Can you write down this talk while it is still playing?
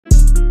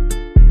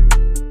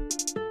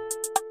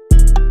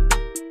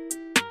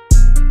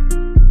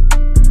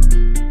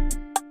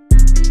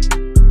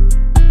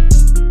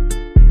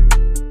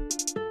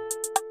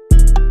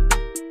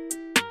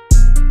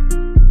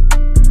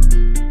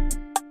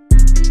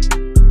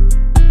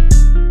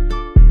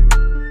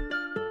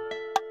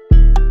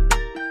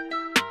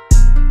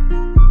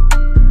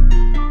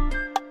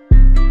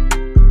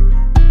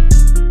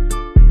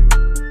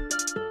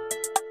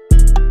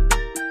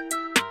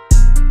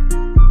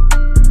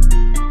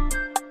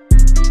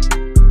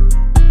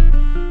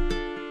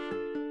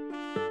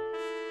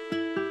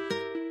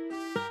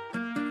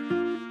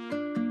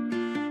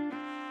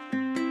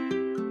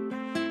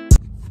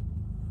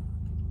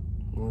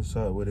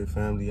up with it,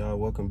 family? Y'all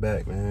welcome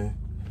back, man.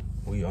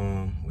 We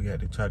had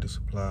to Tractor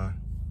Supply.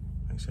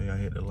 Make sure y'all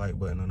hit the like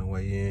button on the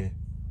way in.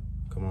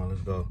 Come on,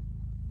 let's go.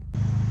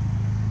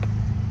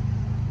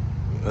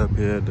 Up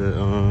here at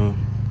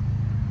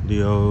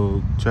the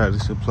old Tractor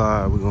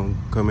Supply. We're gonna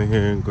come in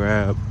here and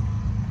grab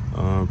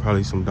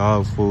probably some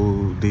dog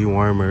food,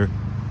 dewormer.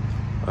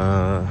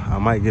 I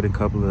might get a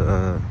couple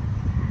of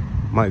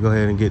might go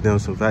ahead and get them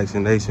some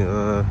vaccination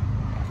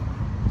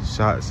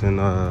shots, and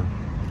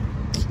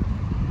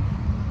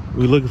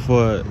we're looking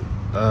for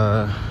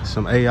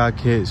some AI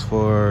kits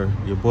for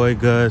your boy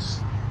Gus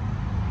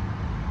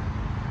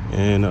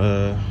and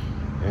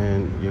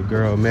your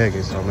girl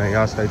Megan. So man,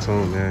 y'all stay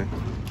tuned, man.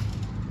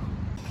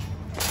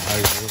 All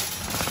right,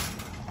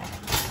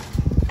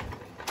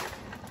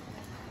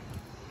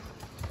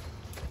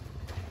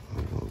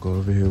 man. We'll go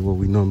over here where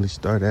we normally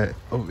start at.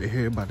 Over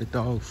here by the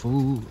dog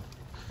food.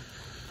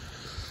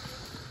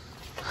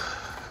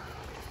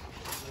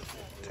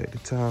 Take the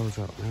towels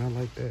out, man. I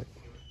like that.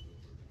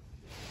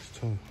 It's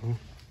tough, huh?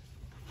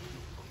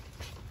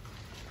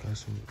 Got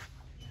some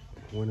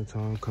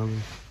wintertime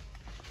coming.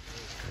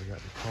 I got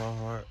the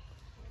Carhartt,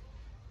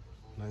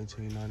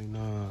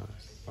 $19.99.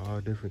 All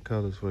different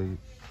colors for you.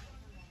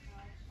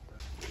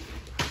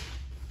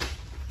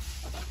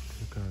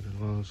 Got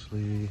the long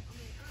sleeve,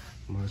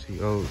 Mossy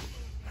Oak,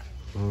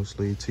 long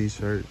sleeve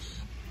t-shirts,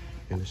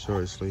 and the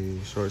short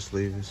sleeve. Short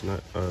sleeve is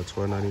not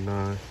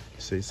 $12.99,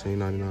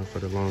 $16.99 for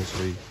the long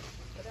sleeve.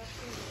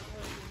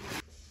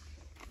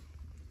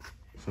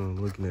 So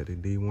I'm looking at the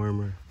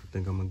dewormer. I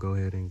think I'm gonna go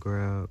ahead and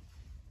grab.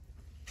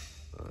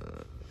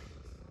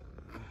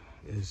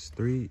 It's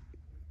three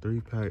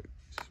packs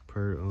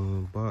per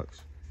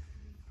box,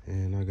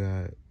 and I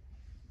got.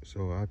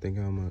 So I think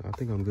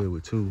I'm good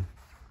with two.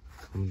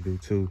 I'm gonna do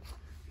two.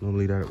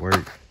 Normally that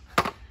work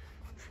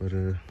for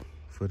the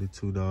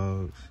two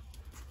dogs.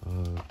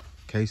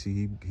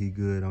 Casey he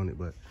good on it,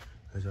 but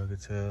as y'all can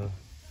tell,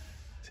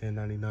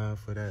 $10.99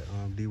 for that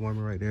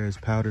dewormer right there is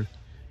powder.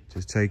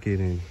 Just take it,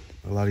 and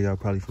a lot of y'all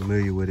probably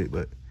familiar with it,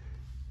 but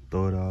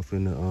throw it off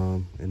in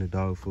the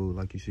dog food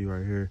like you see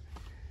right here,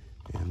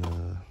 and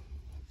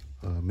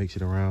mix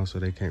it around so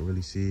they can't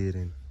really see it.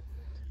 And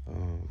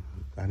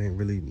I didn't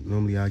really,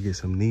 normally I get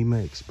some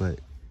Nemex, but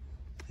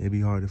it'd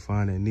be hard to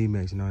find that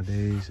Nemex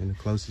nowadays, and the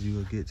closest you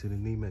will get to the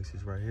Nemex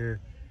is right here,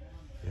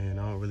 and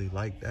I don't really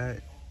like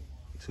that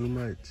too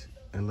much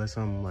unless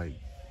I'm like,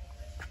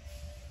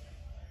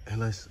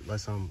 unless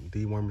I'm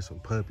deworming some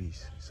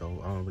puppies.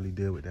 So I don't really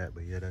deal with that.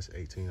 But yeah, that's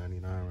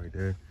 $18.99 right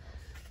there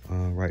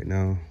right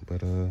now.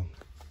 But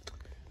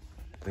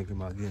thinking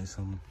about getting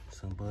some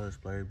bug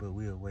spray, but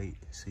we'll wait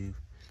and see.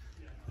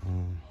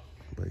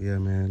 But yeah,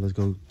 man, let's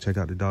go check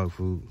out the dog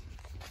food.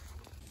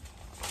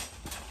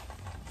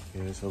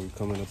 Yeah, so we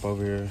coming up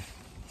over here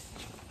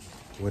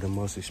with the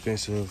most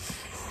expensive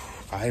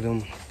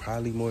item,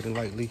 probably more than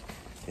likely,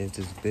 is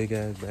this big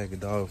ass bag of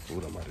dog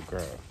food I'm about to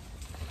grab.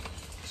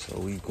 So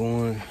we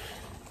going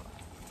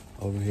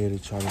over here to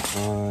try to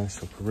find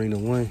some Purina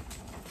One.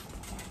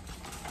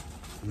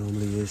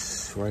 Normally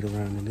it's right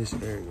around in this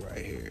area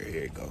right here.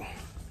 Here it go.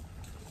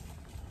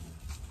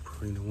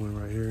 Purina One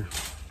right here.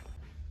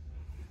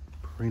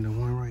 Purina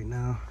One right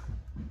now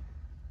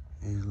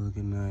is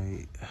looking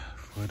like,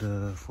 for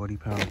the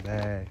 40-pound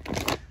bag,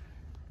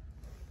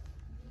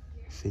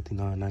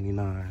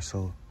 $59.99.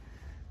 So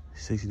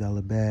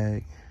 $60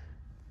 bag.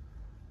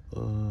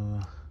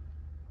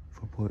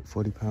 For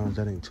 40 pounds,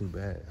 that ain't too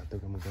bad. I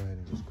think I'm gonna go ahead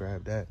and just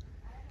grab that.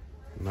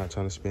 I'm not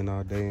trying to spend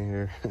all day in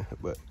here,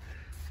 but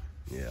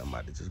yeah, I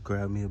might just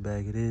grab me a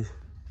bag of this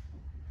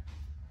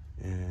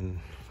and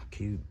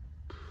keep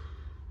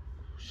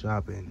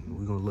shopping.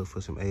 We're gonna look for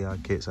some AI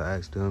kits. I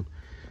asked them,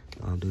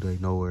 do they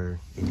know where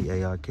any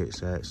AI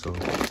kits at? So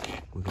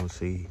we're gonna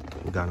see.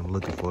 We got them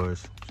looking for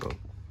us. So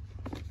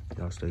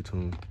y'all stay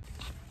tuned.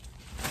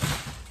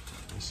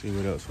 Let's see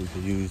what else we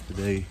can use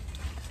today.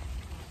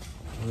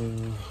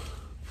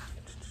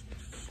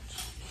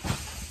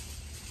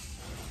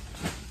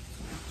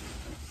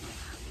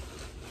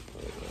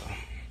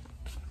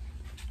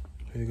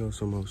 Here goes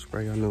some more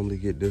spray. I normally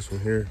get this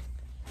one here.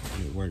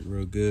 It worked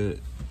real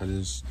good. I'd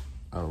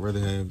rather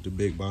have the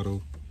big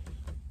bottle,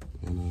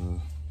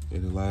 and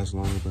it'll last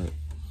longer, but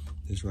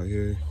this right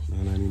here,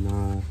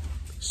 $9.99,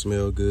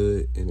 smell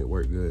good, and it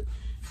worked good.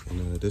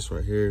 And this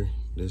right here,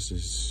 this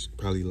is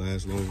probably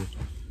last longer,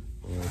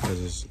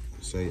 because it's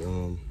say,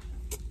 you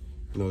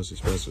know, it's a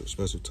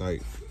special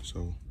type,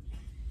 so,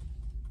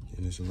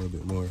 and it's a little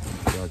bit more,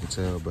 y'all can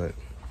tell, but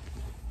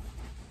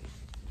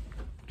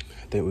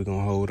I think we're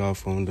gonna hold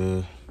off on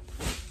the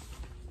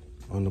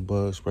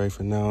bug spray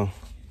for now.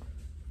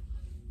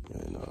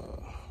 And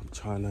I'm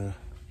trying to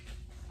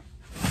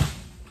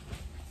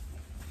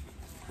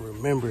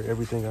remember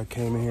everything I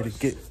came in here to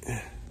get.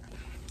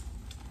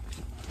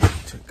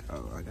 Check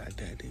out, I got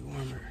that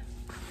dewormer.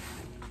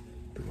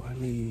 Do I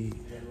need?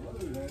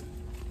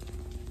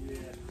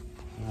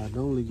 I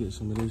normally get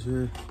some of this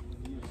here.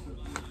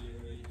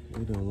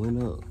 It done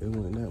went up. It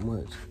wasn't that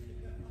much.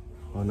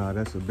 Oh no,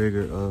 that's a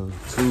bigger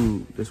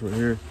tube. This one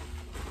here.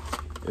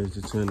 is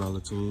the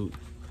 $10 tube.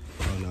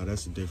 Oh no,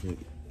 that's a different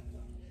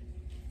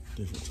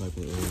type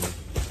of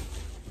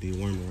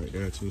dewormer right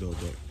there too though,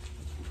 but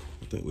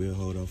I think we'll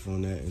hold off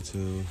on that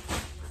until,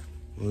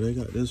 well, they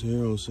got this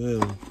here on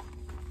sale.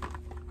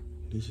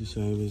 This is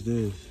the same as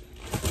this.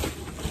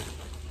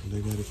 They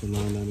got it for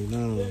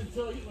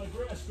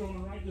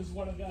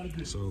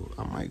 $9.99. So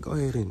I might go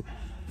ahead and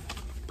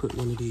put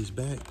one of these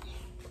back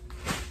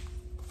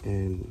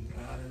and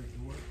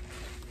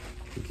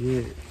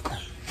get, how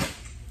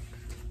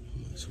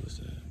much was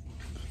that?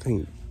 I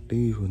think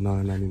these were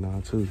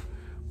 $9.99 too.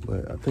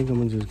 But I think I'm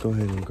gonna just go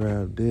ahead and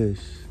grab this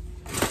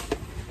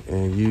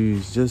and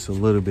use just a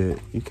little bit.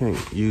 You can't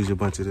use a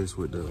bunch of this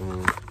with the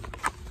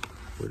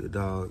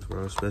dogs,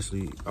 bro.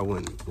 Especially, I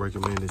wouldn't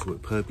recommend this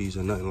with puppies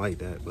or nothing like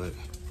that. But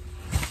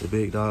the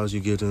big dogs,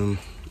 you give them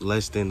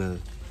less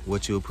than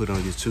what you'll put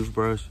on your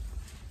toothbrush.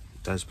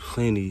 That's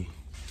plenty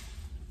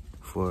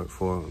for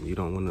them. You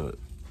don't want to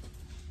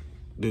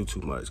do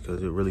too much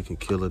because it really can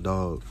kill a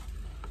dog.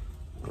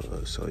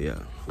 So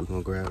yeah, we're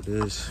gonna grab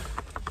this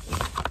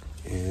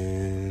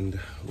and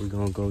we're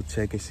gonna go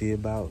check and see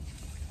about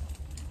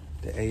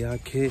the AI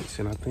kits,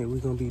 and I think we're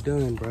gonna be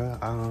done,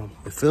 bro.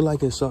 It feel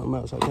like it's something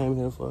else I came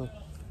here for,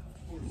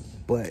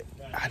 but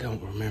I don't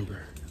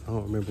remember. I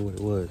don't remember what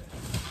it was.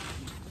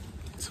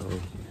 So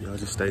y'all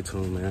just stay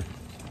tuned, man.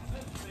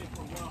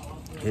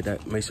 Hit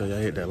that. Make sure y'all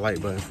hit that like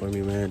button for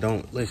me, man.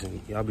 Don't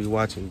listen. Y'all be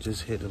watching.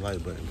 Just hit the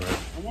like button, bro.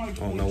 I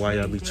don't know why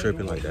y'all be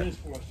tripping like that.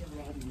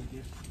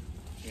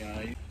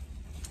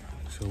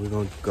 So we're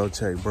gonna go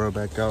check bro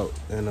back out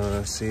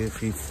and see if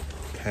he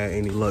had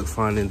any luck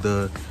finding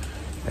the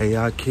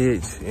AI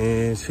kits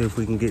and see if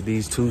we can get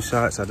these 2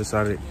 shots. I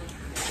decided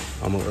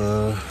I'm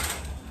gonna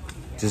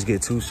just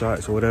get 2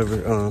 shots or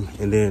whatever.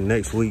 And then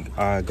next week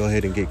I go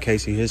ahead and get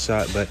Casey his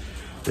shot. But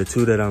the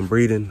 2 that I'm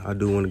breeding, I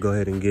do want to go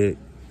ahead and get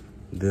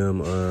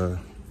them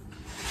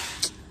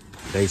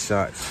they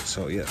shots.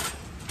 So yeah.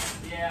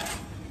 Yeah.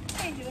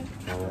 Thank you.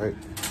 All right.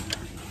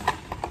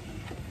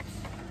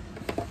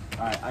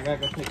 All right, I gotta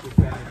go take this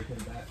bag and come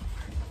back.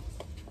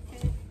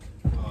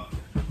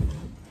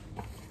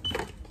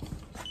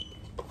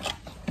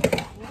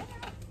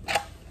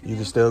 You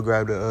can still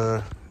grab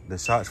the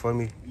shots for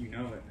me. You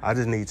know it. I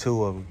just need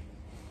 2 of them.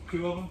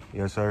 2 of them?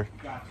 Yes, sir.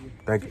 Got you.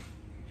 Thank you.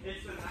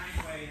 It's the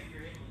 9-way if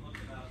you're able to look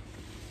it up.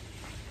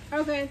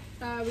 Okay,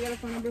 we got a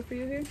phone number for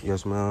you here.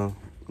 Yes, ma'am.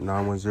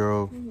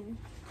 910.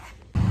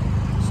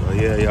 So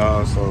yeah,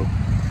 y'all. So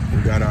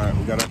we got our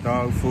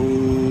dog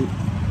food.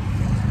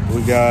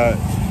 We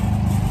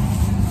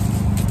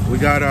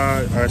got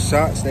our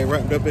shots. They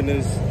wrapped up in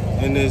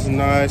this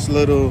nice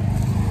little,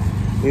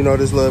 you know,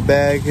 this little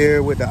bag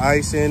here with the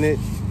ice in it.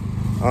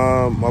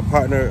 My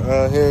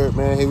partner here,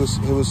 man, he was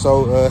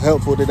so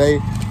helpful today,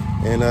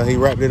 and he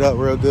wrapped it up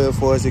real good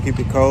for us to keep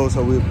it cold.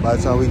 So by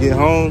the time we get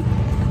home,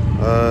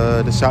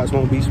 the shots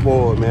won't be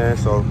spoiled, man.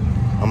 So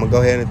I'm gonna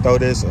go ahead and throw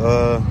this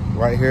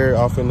right here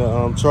off in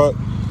the truck,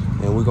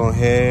 and we're gonna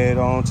head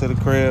on to the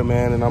crib,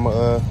 man. And I'm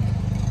gonna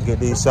get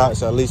these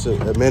shots at least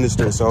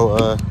administered,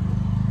 so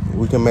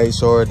we can make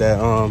sure that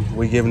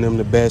we're giving them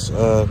the best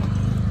of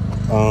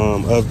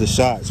the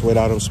shots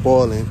without them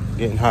spoiling,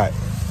 getting hot.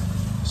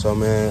 So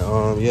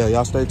man, yeah,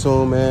 y'all stay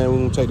tuned, man. We're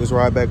gonna take this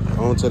ride back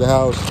onto the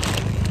house,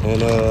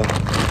 and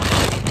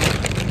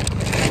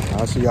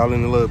I'll see y'all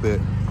in a little bit.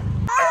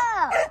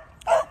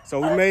 So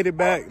we made it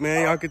back,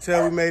 man. Y'all can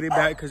tell we made it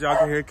back because y'all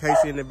can hear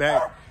Casey in the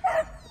back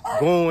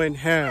going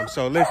ham.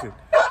 So listen,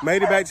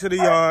 made it back to the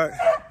yard.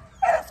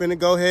 Finna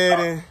go ahead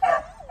and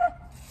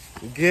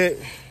get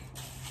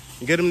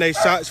them their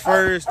shots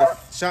first. The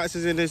shots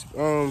is in this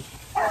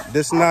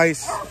this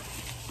nice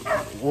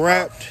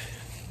wrapped,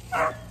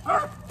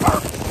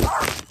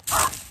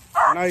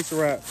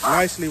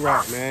 nicely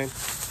wrapped, man.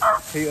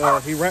 He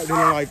wrapped it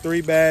in like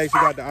 3 bags. He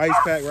got the ice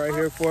pack right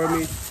here for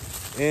me,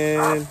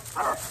 and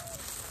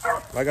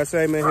like I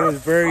say, man, he was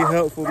very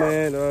helpful,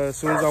 man. As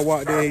soon as I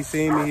walked in, he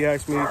seen me. He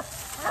asked me,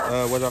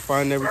 was I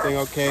finding everything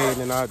okay?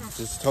 And then I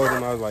just told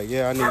him, I was like,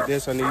 yeah, I need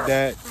this, I need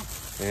that.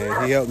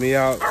 And he helped me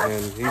out,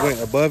 and he went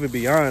above and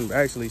beyond,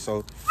 actually.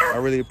 So I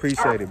really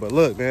appreciate it. But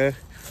look, man,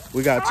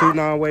 we got 2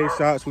 non-wave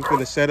shots. We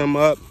finna set them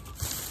up.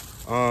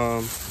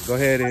 Go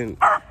ahead and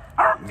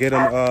get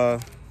them,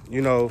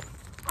 you know,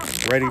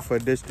 ready for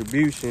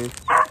distribution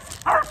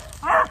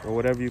or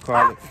whatever you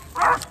call it.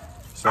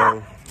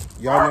 So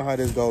y'all know how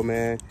this go,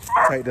 man.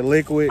 Take the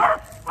liquid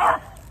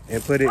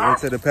and put it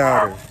into the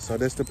powder. So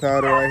this the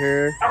powder right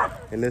here,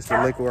 and this the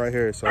liquid right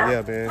here. So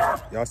yeah, man,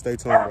 y'all stay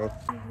tuned, bro.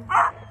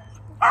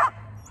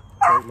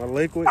 Take my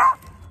liquid,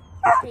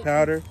 it's the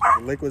powder.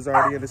 The liquid's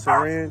already in the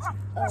syringe.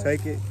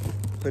 Take it,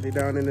 put it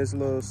down in this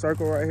little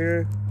circle right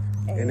here,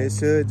 and it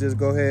should just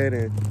go ahead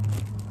and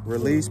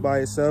release by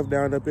itself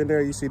down up in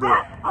there. You see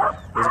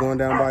it's going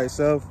down by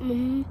itself.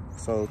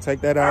 So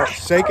take that out,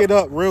 shake it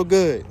up real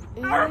good.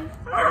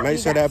 Make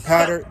sure that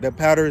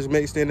powder is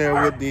mixed in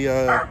there with the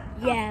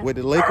with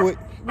the liquid.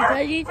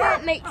 Because you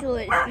can't make sure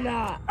it's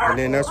not. And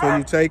then that's when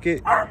you take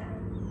it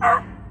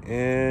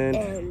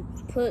and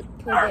put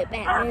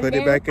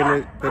it back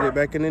in put it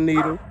back in the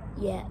needle.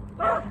 Yeah.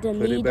 The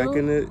Put needle. it back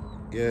in the,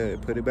 yeah,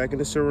 put it back in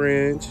the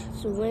syringe.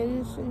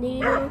 Syringe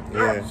needle.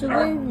 Yeah.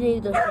 Syringe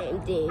needle,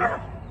 same thing.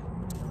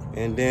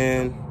 And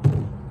then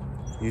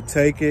you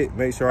take it,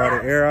 make sure all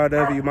the air out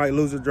of it. You might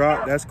lose a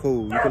drop. That's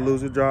cool. You can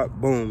lose a drop.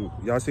 Boom.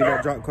 Y'all see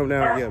that drop come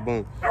down? Yeah,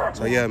 boom.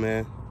 So yeah,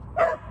 man.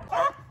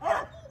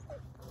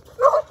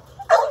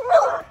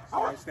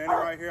 So I'm standing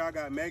right here. I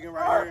got Megan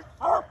right here.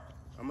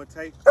 I'm gonna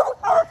take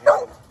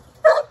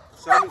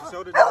and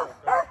show the dog.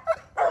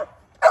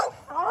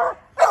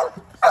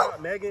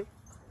 Stop, Megan.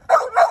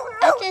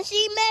 I can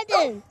see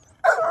Megan.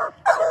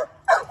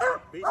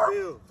 Be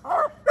still.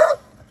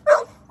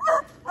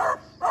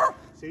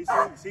 See,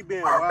 she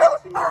being wild.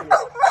 She making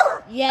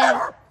it.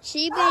 Yeah,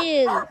 she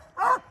being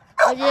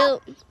a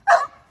little.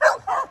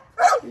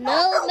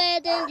 No,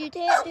 Megan, you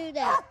can't do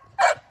that.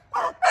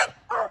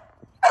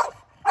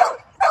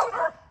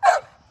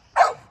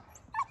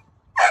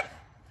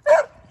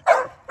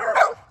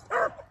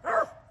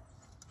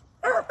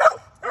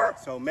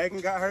 So Megan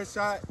got her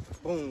shot.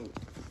 Boom.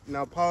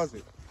 Now pause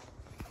it.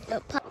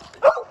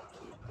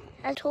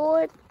 I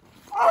told.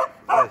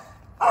 Yes.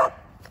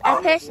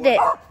 I pressed it.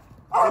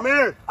 Come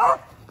here.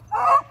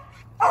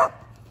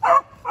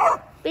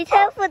 Be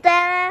careful,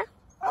 Dad.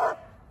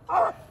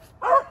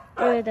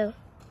 There we go.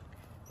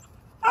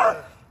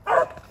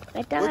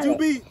 I got Would you it.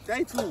 be?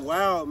 They too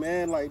wild,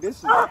 man. Like this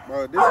is,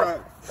 bro. This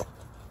like.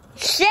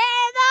 Shut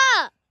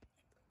up!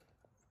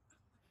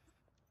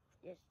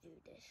 Let's do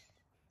this.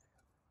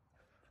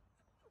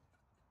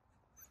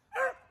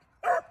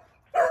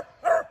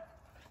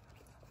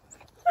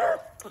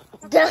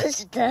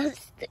 Dust.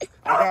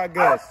 I got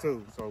Gus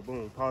too. So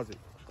boom, pause it.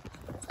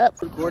 Up.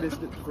 Record this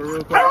for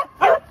real quick.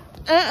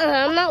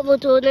 I'm not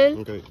recording.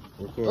 Okay.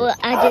 Record. Well,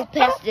 I just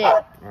pressed it.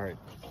 All right.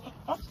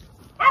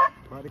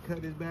 About to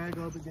cut this bag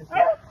up and get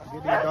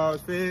these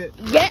dogs fed.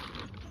 Yep.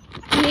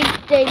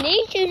 They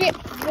need to get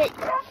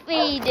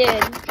feeding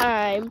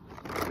time.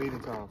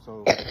 Feeding time.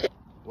 So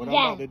what Yeah.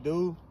 I'm about to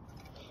do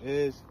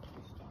is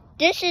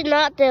This is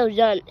not their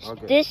lunch.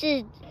 Okay. This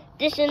is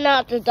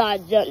not the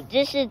dog lunch.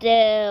 This is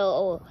their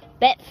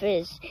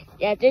breakfast.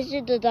 Yeah, this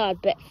is the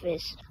dog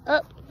breakfast.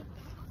 Up.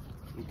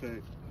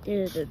 okay.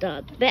 This is the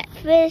dog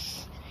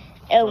breakfast.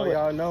 And So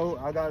y'all know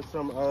I got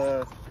some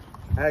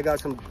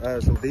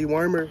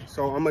dewormer.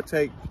 So I'm gonna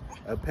take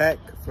a pack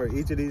for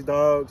each of these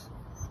dogs,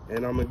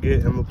 and I'm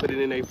gonna put it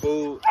in their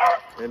food.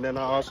 And then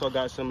I also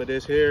got some of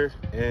this here,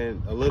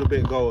 and a little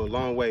bit go a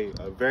long way.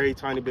 A very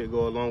tiny bit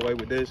go a long way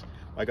with this,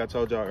 like I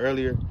told y'all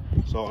earlier.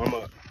 So I'm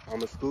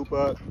gonna scoop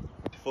up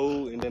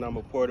food, and then I'm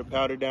gonna pour the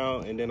powder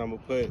down, and then I'm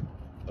gonna put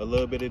a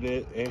little bit of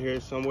it in here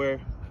somewhere,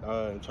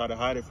 and try to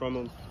hide it from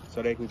them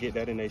so they can get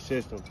that in their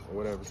system or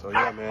whatever. So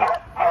yeah, man.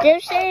 they're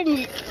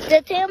saying,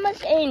 the camera's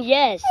saying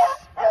yes.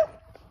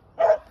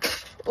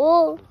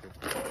 Oh.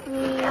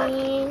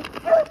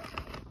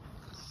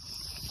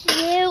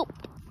 Shoot.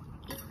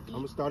 I'm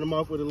gonna start them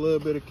off with a little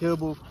bit of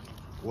kibble.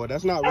 Well,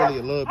 that's not really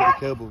a little bit of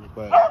kibble,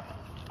 but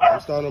I'm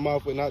starting them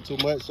off with not too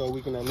much so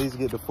we can at least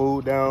get the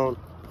food down.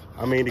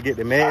 I mean, to get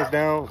the meds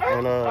down.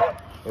 And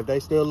if they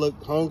still look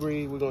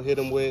hungry, we're gonna hit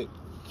them with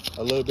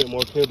a little bit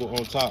more kibble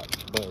on top.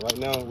 But right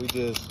now,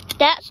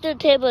 That's the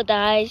table,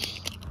 guys.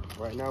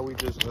 trying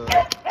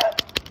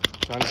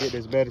to get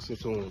this medicine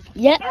to them.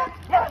 Yep.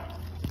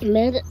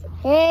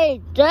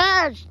 Hey,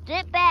 Dodge,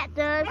 sit back,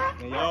 Dodge.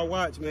 And y'all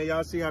watch, man.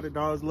 Y'all see how the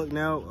dogs look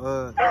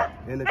now.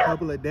 In a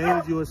couple of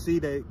days, you will see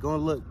they gonna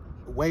look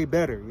way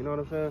better. You know what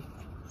I'm saying?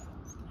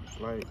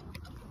 Like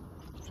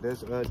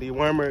this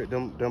dewormer,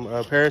 them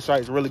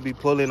parasites really be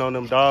pulling on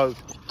them dogs.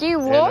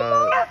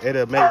 Dewormer? And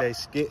it'll make their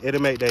skin,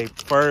 it'll make their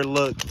fur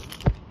look,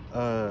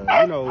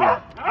 you know,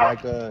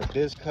 like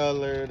this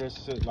color.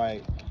 This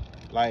like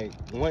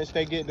once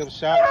they get them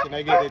shots and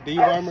they get the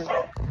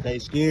dewormer, their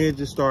skin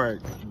just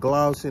start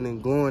glossing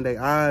and glowing.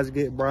 Their eyes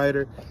get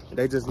brighter.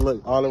 They just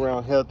look all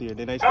around healthier.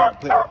 Then they start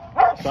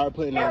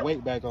putting their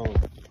weight back on.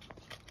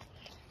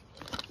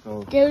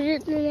 So They're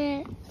just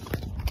doing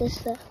this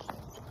stuff.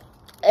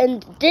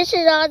 And this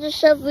is all the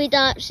stuff we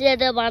got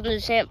set up on the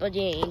sample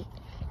gene.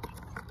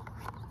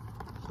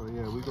 So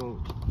yeah,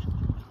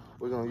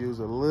 we're gonna use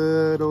a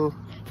little,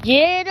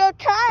 Little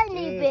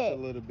tiny just a bit.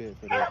 little bit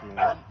for this,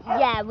 man.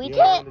 Yeah, we You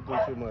can't. don't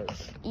want to do too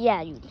much.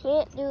 Yeah, you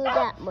can't do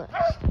that much.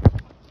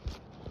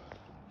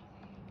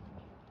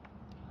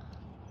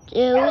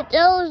 Yeah,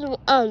 those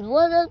on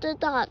one of the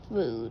dog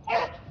foods.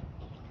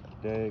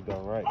 There you go,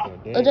 right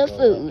there. Or the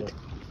food.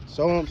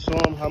 Show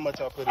them how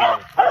much I put in there.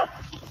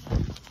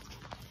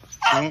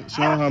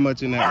 Show them how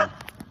much in that one.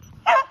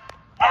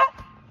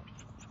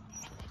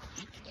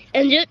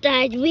 And just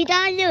guys, we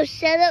got a little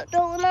setup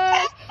going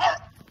on.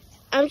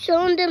 I'm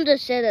showing them the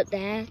setup,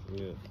 Dad.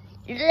 Yeah.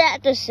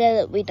 That's the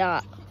setup we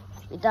got.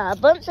 We got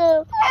a bunch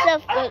of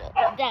stuff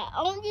that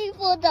only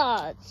for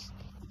dogs.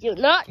 Do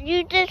not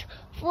use this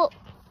for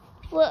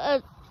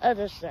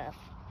other stuff.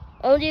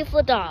 Only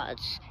for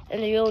dogs.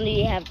 And you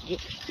only have to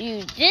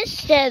use this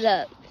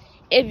setup.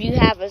 If you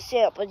have a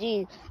sample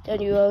gene,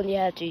 then you only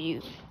have to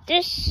use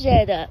this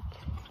setup.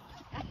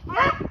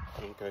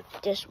 Okay.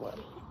 This one.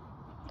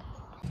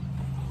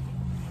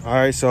 All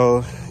right,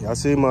 so y'all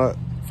see my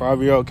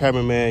 5-year-old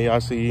cameraman.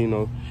 Y'all see, you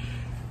know,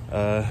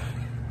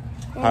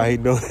 how he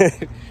doing.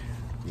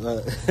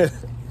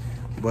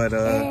 But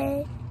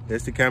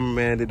that's the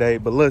cameraman today.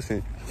 But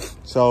listen,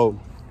 so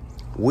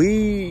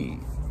we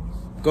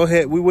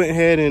went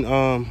ahead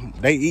and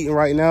they eating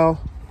right now,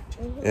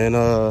 and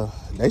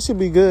they should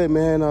be good,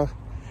 man.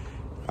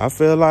 I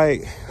feel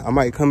like I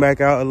might come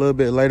back out a little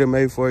bit later,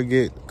 maybe before it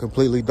get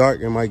completely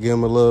dark, and might give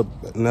them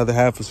another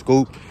half a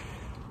scoop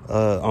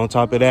on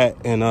top of that,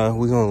 and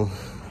we're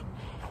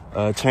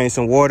gonna change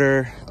some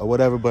water or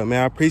whatever. But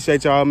man, I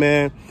appreciate y'all,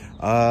 man,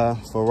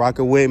 for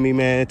rocking with me,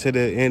 man, to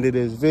the end of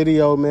this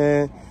video,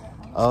 man.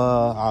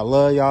 I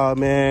love y'all,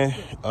 man.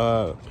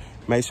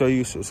 Make sure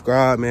you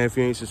subscribe, man, if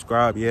you ain't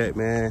subscribed yet,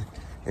 man,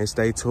 and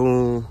stay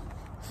tuned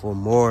for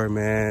more,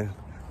 man.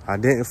 I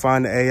didn't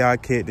find the AI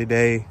kit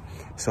today,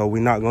 so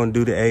we're not gonna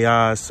do the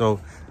AI. So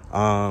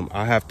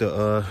I have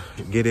to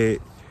get it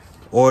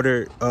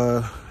ordered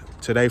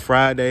today,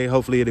 Friday.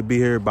 Hopefully it'll be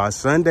here by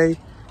Sunday.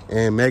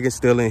 And Megan's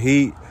still in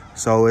heat,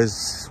 so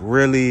it's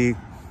really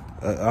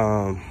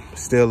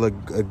still a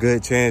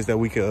good chance that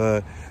we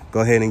could go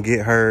ahead and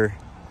get her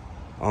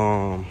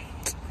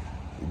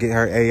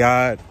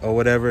AI or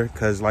whatever,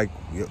 because like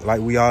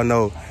we all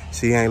know,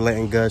 she ain't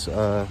letting Gus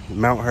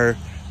mount her.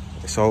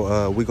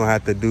 So we're gonna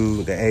have to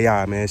do the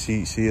AI, man.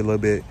 She a little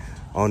bit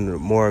on the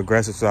more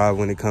aggressive side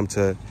when it comes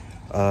to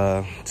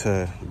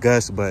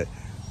Gus, but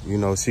you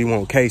know, she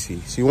want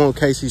Casey. She want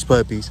Casey's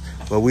puppies,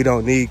 but we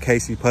don't need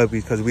Casey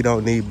puppies because we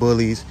don't need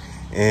bullies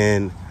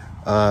and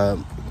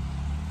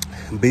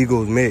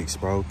beagles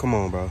mixed, bro. Come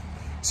on, bro.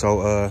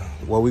 So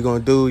what we gonna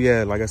do,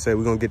 yeah, like I said,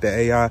 we're gonna get the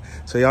AI.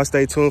 So y'all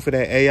stay tuned for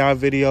that AI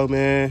video,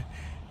 man.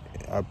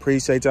 I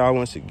appreciate y'all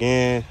once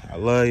again. I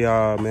love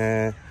y'all,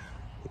 man.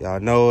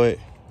 Y'all know it.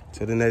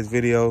 Till the next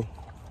video,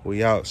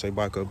 we out. Say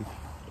bye, Kobe.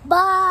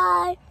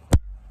 Bye.